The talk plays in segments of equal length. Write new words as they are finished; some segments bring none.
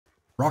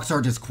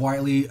Rockstar just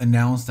quietly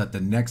announced that the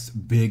next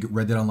big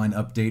Red Dead Online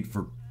update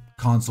for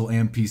console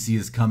and PC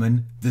is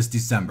coming this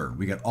December.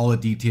 We got all the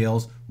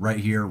details right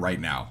here, right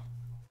now.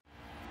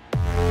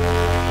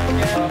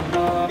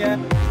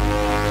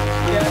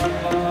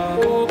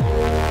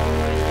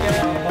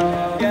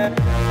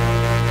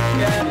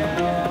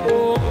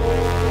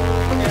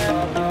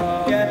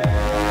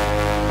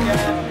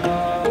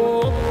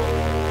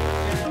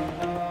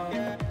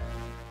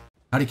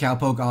 Howdy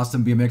Cowpoke,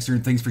 AustinBMX here,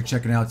 and thanks for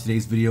checking out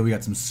today's video. We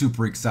got some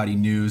super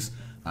exciting news.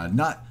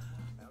 Not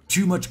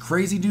too much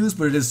crazy news,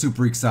 but it is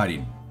super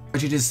exciting.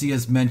 As you just see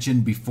us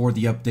mentioned before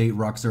the update,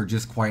 Rockstar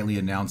just quietly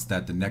announced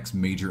that the next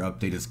major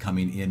update is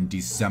coming in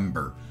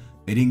December.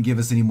 They didn't give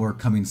us any more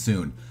coming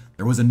soon.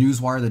 There was a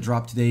newswire that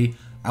dropped today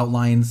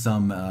outlining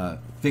some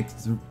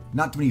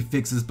not too many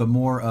fixes, but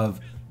more of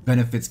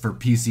benefits for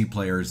PC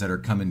players that are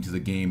coming to the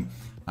game.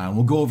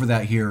 We'll go over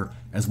that here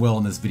as well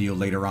in this video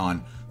later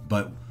on.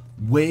 But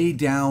way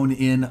down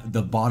in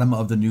the bottom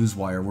of the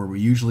newswire, where we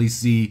usually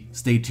see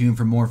stay tuned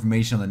for more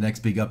information on the next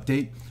big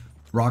update,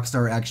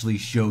 Rockstar actually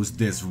shows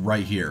this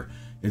right here.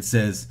 It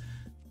says,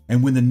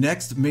 and when the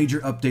next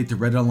major update to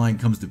Red Dead Online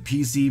comes to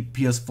PC,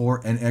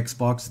 PS4, and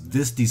Xbox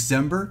this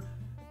December,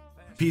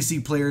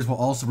 PC players will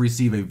also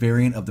receive a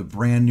variant of the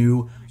brand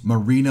new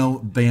Merino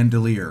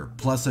Bandolier,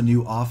 plus a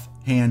new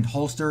offhand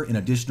holster and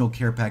additional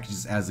care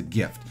packages as a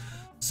gift.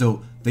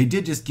 So they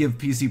did just give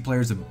PC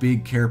players a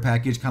big care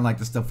package, kind of like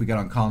the stuff we got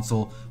on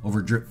console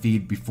over Drip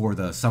Feed before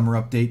the summer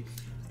update.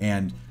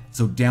 And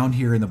so down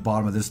here in the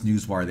bottom of this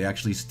newswire, they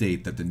actually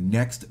state that the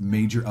next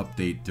major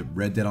update to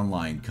Red Dead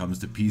Online comes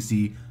to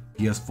PC,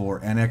 PS4,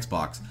 and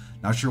Xbox.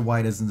 Not sure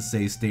why it doesn't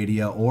say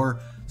Stadia or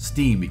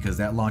Steam, because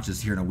that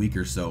launches here in a week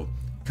or so.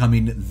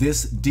 Coming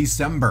this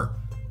December.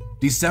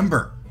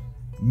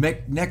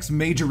 Next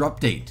major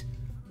update.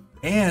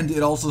 And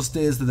it also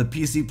states that the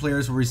PC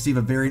players will receive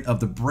a variant of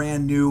the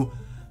brand new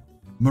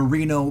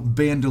Merino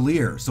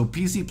Bandolier. So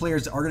PC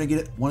players are going to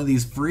get one of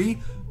these free,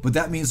 but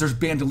that means there's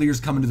Bandoliers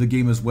coming to the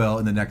game as well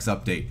in the next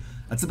update.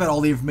 That's about all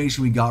the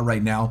information we got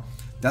right now.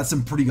 That's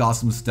some pretty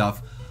awesome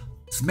stuff.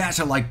 Smash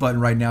that like button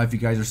right now if you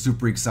guys are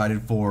super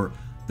excited for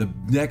the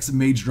next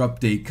major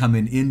update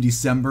coming in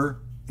December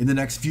in the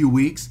next few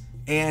weeks.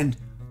 And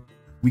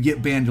we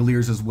get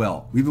Bandoliers as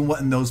well. We've been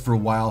wanting those for a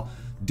while.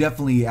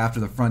 Definitely after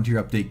the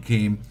Frontier update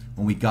came,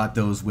 when we got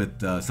those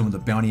with some of the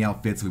bounty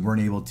outfits, we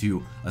weren't able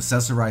to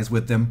accessorize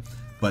with them,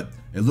 but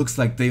it looks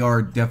like they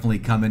are definitely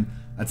coming.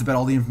 That's about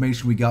all the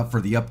information we got for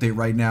the update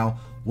right now.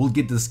 We'll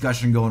get the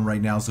discussion going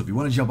right now, so if you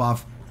want to jump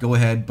off, go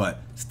ahead,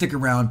 but stick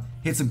around,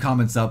 hit some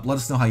comments up, let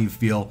us know how you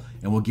feel,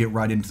 and we'll get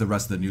right into the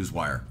rest of the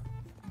newswire.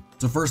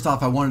 So first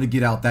off, I wanted to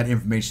get out that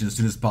information as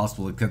soon as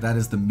possible, because that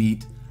is the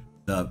meat,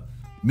 the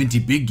minty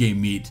big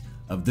game meat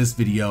of this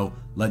video,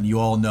 letting you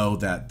all know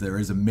that there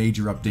is a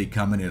major update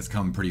coming, and it's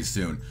coming pretty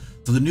soon.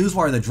 So the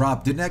newswire that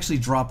dropped didn't actually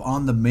drop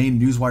on the main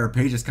newswire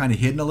page. It's kind of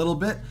hidden a little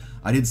bit.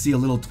 I did see a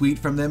little tweet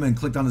from them and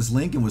clicked on this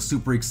link and was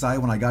super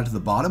excited when I got to the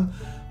bottom.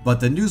 But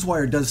the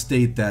newswire does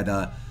state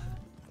that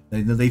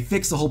they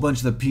fixed a whole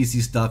bunch of the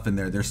PC stuff in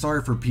there. They're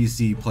sorry for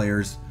PC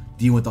players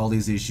dealing with all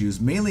these issues,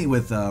 mainly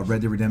with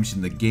Red Dead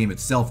Redemption, the game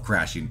itself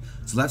crashing.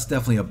 So that's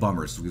definitely a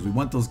bummer, because we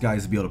want those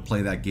guys to be able to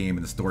play that game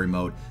in the story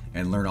mode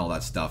and learn all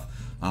that stuff.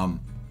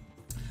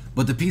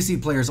 But the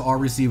PC players are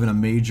receiving a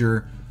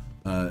major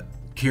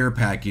care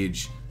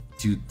package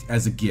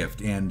as a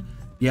gift. And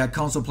yeah,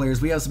 console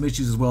players, we have some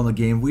issues as well in the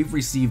game. We've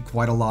received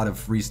quite a lot of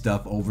free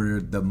stuff over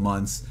the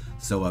months.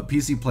 So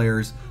PC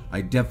players,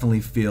 I definitely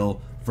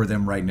feel for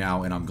them right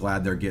now, and I'm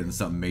glad they're getting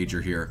something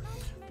major here.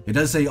 It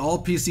does say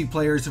all PC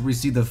players have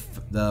received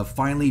the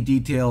finely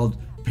detailed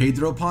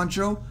Pedro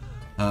poncho,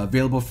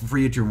 available for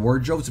free at your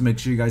wardrobe, so make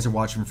sure you guys are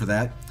watching for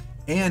that.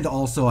 And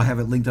also, I have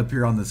it linked up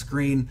here on the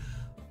screen,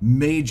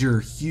 major,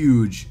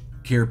 huge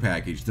care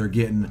package. They're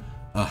getting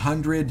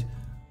 100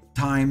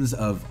 times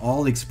of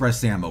all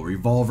express ammo,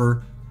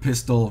 revolver,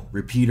 pistol,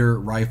 repeater,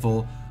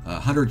 rifle,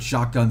 100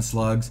 shotgun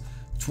slugs,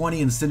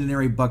 20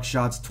 incendiary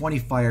buckshots, 20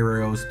 fire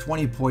arrows,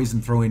 20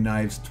 poison throwing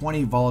knives,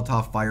 20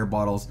 volatile fire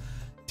bottles,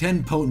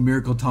 10 potent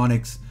miracle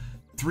tonics,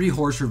 3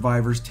 horse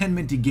revivers, 10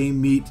 minty game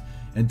meat,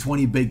 and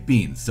 20 baked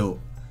beans. So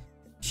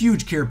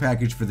huge care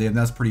package for them.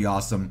 That's pretty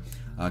awesome.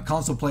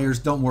 Console players,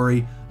 don't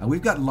worry.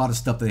 We've got a lot of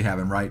stuff they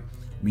haven't, right?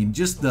 I mean,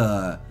 just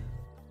the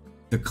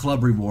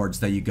club rewards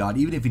that you got,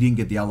 even if you didn't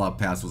get the Outlaw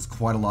Pass, was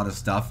quite a lot of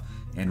stuff.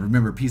 And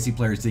remember, PC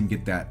players didn't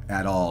get that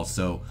at all.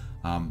 So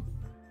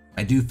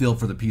I do feel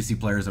for the PC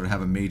players that are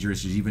having major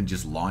issues even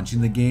just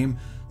launching the game.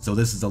 So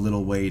this is a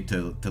little way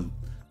to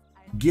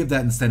give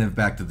that incentive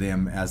back to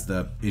them as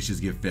the issues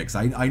get fixed.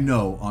 I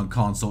know on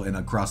console and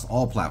across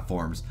all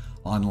platforms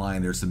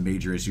online there's some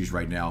major issues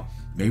right now.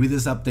 Maybe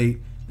this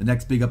update, the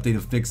next big update,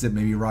 will fix it.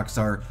 Maybe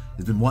Rockstar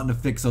has been wanting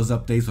to fix those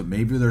updates, but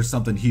maybe there's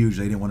something huge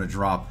they didn't want to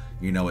drop,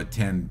 you know, a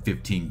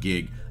 10-15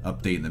 gig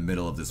update in the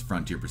middle of this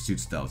Frontier Pursuit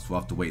stuff. So we'll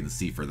have to wait and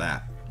see for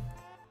that.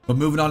 But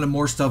moving on to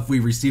more stuff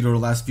we've received over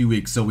the last few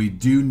weeks. So we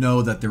do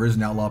know that there is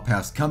an Outlaw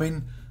Pass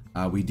coming.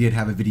 We did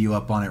have a video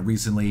up on it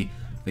recently.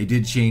 They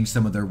did change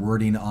some of their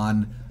wording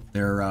on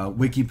their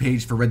wiki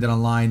page for Red Dead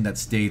Online that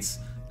states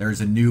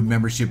there's a new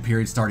membership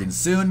period starting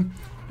soon.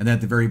 And then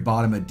at the very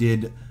bottom, it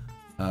did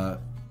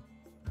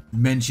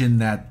mention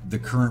that the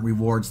current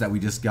rewards that we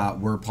just got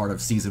were part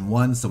of Season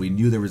 1, so we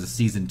knew there was a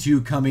Season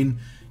 2 coming,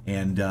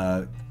 and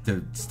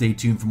to stay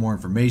tuned for more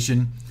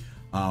information.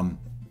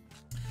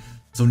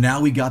 So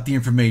now we got the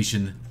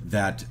information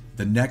that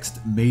the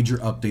next major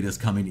update is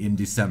coming in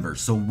December.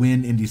 So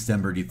when in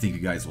December do you think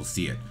you guys will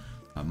see it?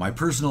 My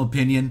personal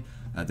opinion,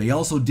 they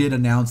also did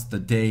announce the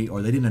day,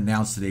 or they didn't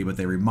announce today, but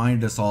they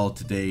reminded us all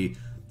today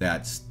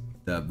that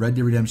the Red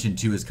Dead Redemption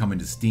 2 is coming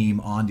to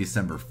Steam on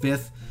December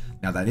 5th.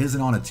 Now that isn't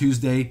on a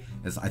Tuesday,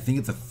 as I think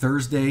it's a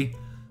Thursday,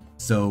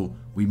 so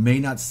we may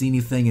not see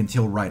anything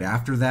until right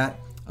after that,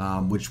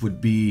 which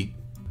would be,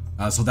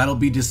 so that'll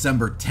be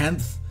December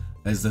 10th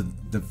as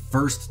the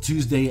first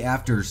Tuesday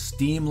after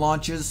Steam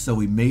launches, so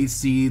we may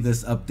see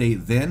this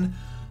update then.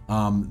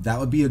 That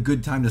would be a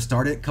good time to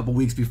start it, a couple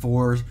weeks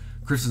before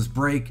Christmas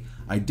break.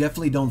 I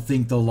definitely don't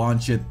think they'll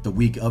launch it the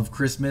week of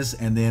Christmas,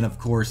 and then of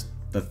course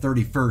the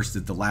 31st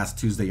is the last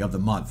Tuesday of the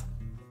month.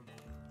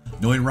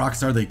 Knowing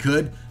Rockstar,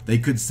 they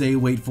could say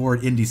wait for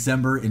it in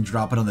December and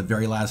drop it on the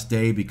very last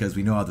day, because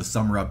we know how the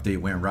summer update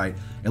went, right?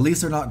 At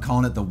least they're not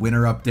calling it the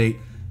winter update,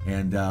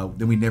 and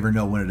then we never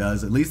know when it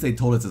does. At least they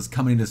told us it's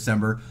coming in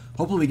December.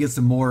 Hopefully we get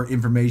some more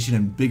information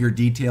and bigger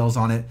details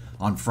on it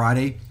on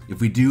Friday.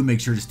 If we do, make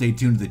sure to stay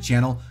tuned to the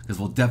channel, because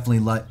we'll definitely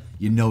let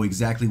you know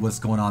exactly what's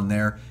going on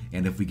there.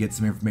 And if we get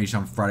some information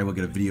on Friday, we'll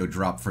get a video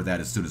drop for that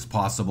as soon as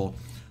possible.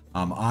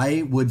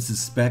 I would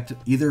suspect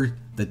either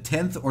the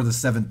 10th or the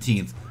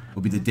 17th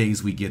will be the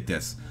days we get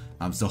this.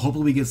 So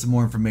hopefully we get some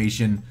more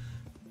information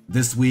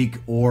this week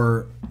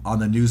or on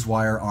the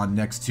newswire on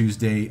next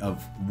Tuesday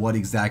of what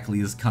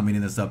exactly is coming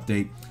in this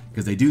update,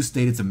 because they do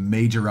state it's a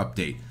major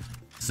update.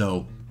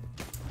 So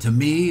to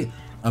me,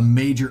 a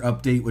major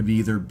update would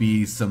either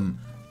be some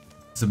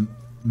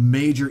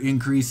major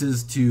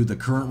increases to the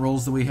current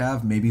roles that we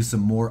have, maybe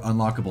some more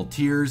unlockable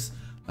tiers,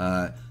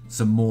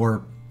 some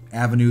more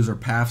avenues or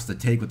paths to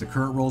take with the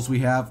current roles we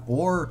have,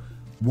 or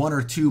 1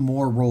 or 2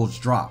 more roles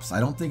drops. I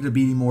don't think it'll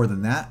be any more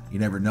than that. You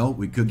never know.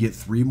 We could get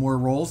 3 more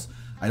roles.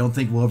 I don't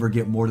think we'll ever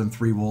get more than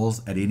 3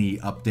 roles at any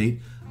update.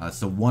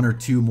 So 1 or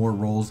 2 more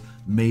roles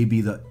may be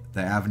the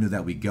avenue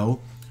that we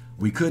go.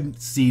 We could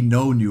see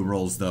no new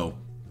roles though.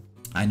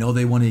 I know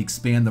they want to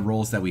expand the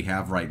roles that we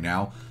have right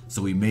now,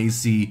 so we may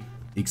see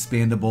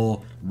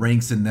expandable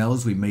ranks in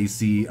those. We may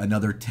see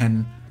another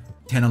 10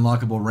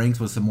 unlockable ranks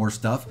with some more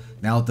stuff.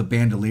 Now that the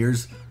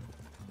Bandoliers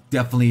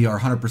definitely are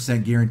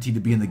 100% guaranteed to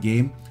be in the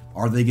game,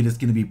 are they just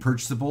going to be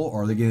purchasable,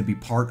 or are they going to be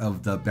part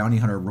of the bounty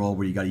hunter role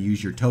where you got to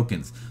use your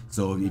tokens?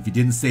 So if you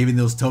didn't save in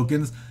those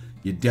tokens,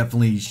 you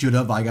definitely should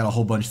have. I got a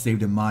whole bunch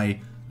saved in my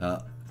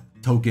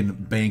token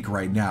bank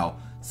right now.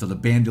 So the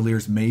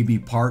Bandoliers may be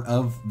part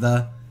of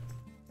the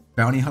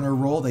bounty hunter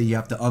role that you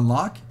have to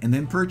unlock and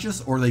then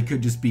purchase, or they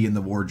could just be in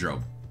the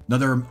wardrobe.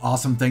 Another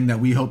awesome thing that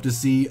we hope to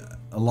see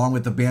along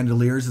with the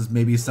Bandoliers is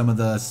maybe some of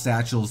the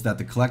satchels that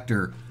the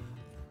collector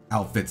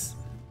outfits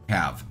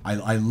have.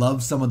 I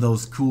love some of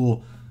those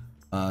cool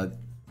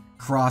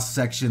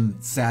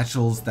cross-section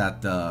satchels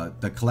that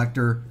the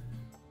collector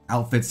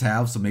outfits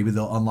have, so maybe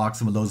they'll unlock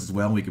some of those as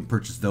well, and we can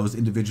purchase those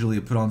individually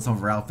and put on some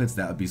of our outfits.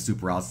 That would be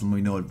super awesome. Let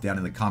me know down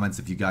in the comments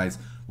if you guys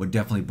would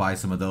definitely buy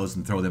some of those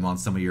and throw them on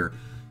some of your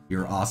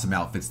awesome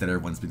outfits that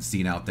everyone's been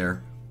seeing out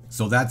there.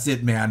 So that's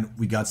it, man.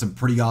 We got some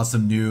pretty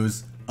awesome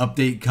news.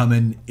 Update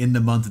coming in the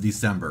month of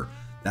December.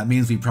 That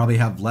means we probably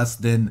have less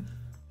than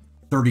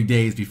 30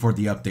 days before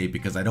the update,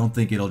 because I don't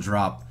think it'll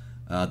drop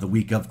the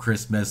week of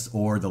Christmas,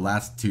 or the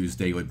last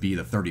Tuesday would be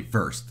the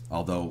 31st,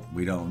 although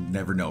we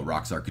never know.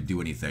 Rockstar could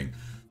do anything.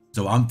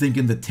 So I'm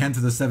thinking the 10th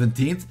or the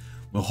 17th,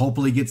 we'll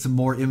hopefully get some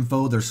more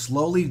info. They're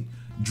slowly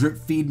drip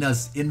feeding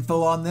us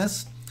info on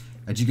this.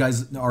 As you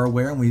guys are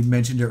aware, and we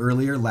mentioned it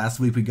earlier, last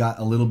week we got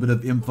a little bit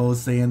of info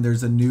saying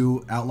there's a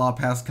new Outlaw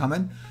Pass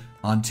coming.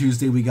 On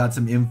Tuesday we got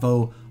some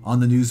info on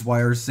the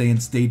newswire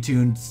saying stay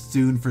tuned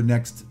soon for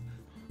next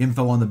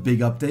info on the big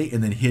update,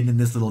 and then hidden in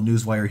this little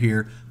newswire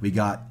here, we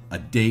got a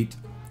date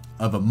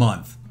of a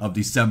month of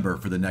December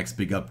for the next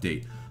big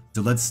update.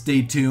 So let's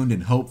stay tuned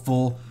and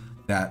hopeful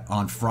that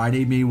on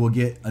Friday maybe we'll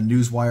get a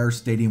newswire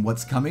stating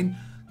what's coming,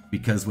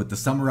 because with the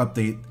summer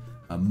update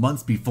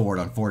months before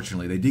it,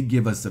 unfortunately, they did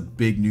give us a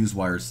big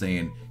newswire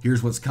saying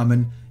here's what's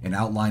coming and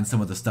outline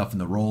some of the stuff in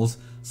the roles.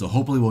 So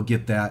hopefully we'll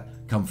get that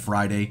come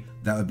Friday.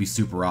 That would be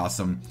super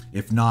awesome.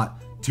 If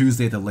not,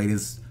 Tuesday at the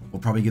latest,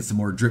 we'll probably get some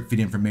more drip feed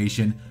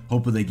information.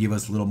 Hopefully they give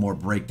us a little more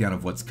breakdown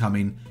of what's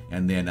coming,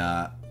 and then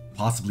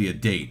possibly a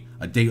date.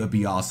 A date would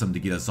be awesome to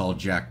get us all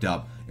jacked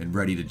up and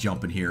ready to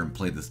jump in here and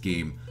play this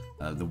game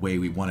the way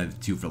we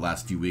wanted to for the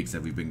last few weeks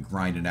that we've been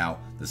grinding out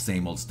the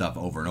same old stuff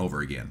over and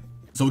over again.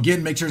 So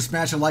again, make sure to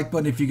smash a like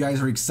button if you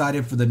guys are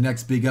excited for the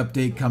next big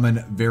update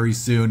coming very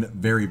soon.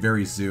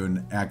 Very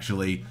soon,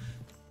 actually.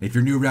 If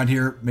you're new around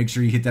here, make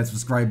sure you hit that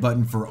subscribe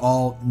button for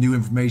all new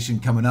information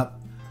coming up,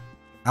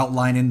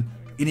 outlining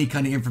any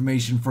kind of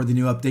information for the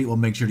new update. We'll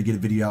make sure to get a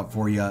video out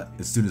for you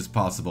as soon as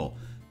possible.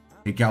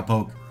 Hey,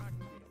 Cowpoke.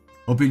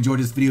 Hope you enjoyed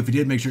this video. If you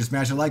did, make sure to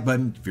smash the like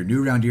button. If you're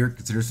new around here,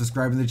 consider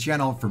subscribing to the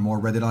channel for more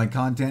Red Dead Online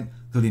content,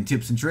 including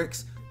tips and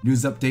tricks,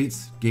 news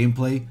updates,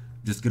 gameplay,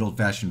 just good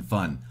old-fashioned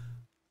fun.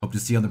 Hope to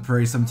see you on the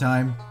prairie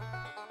sometime,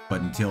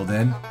 but until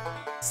then,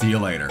 see you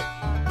later.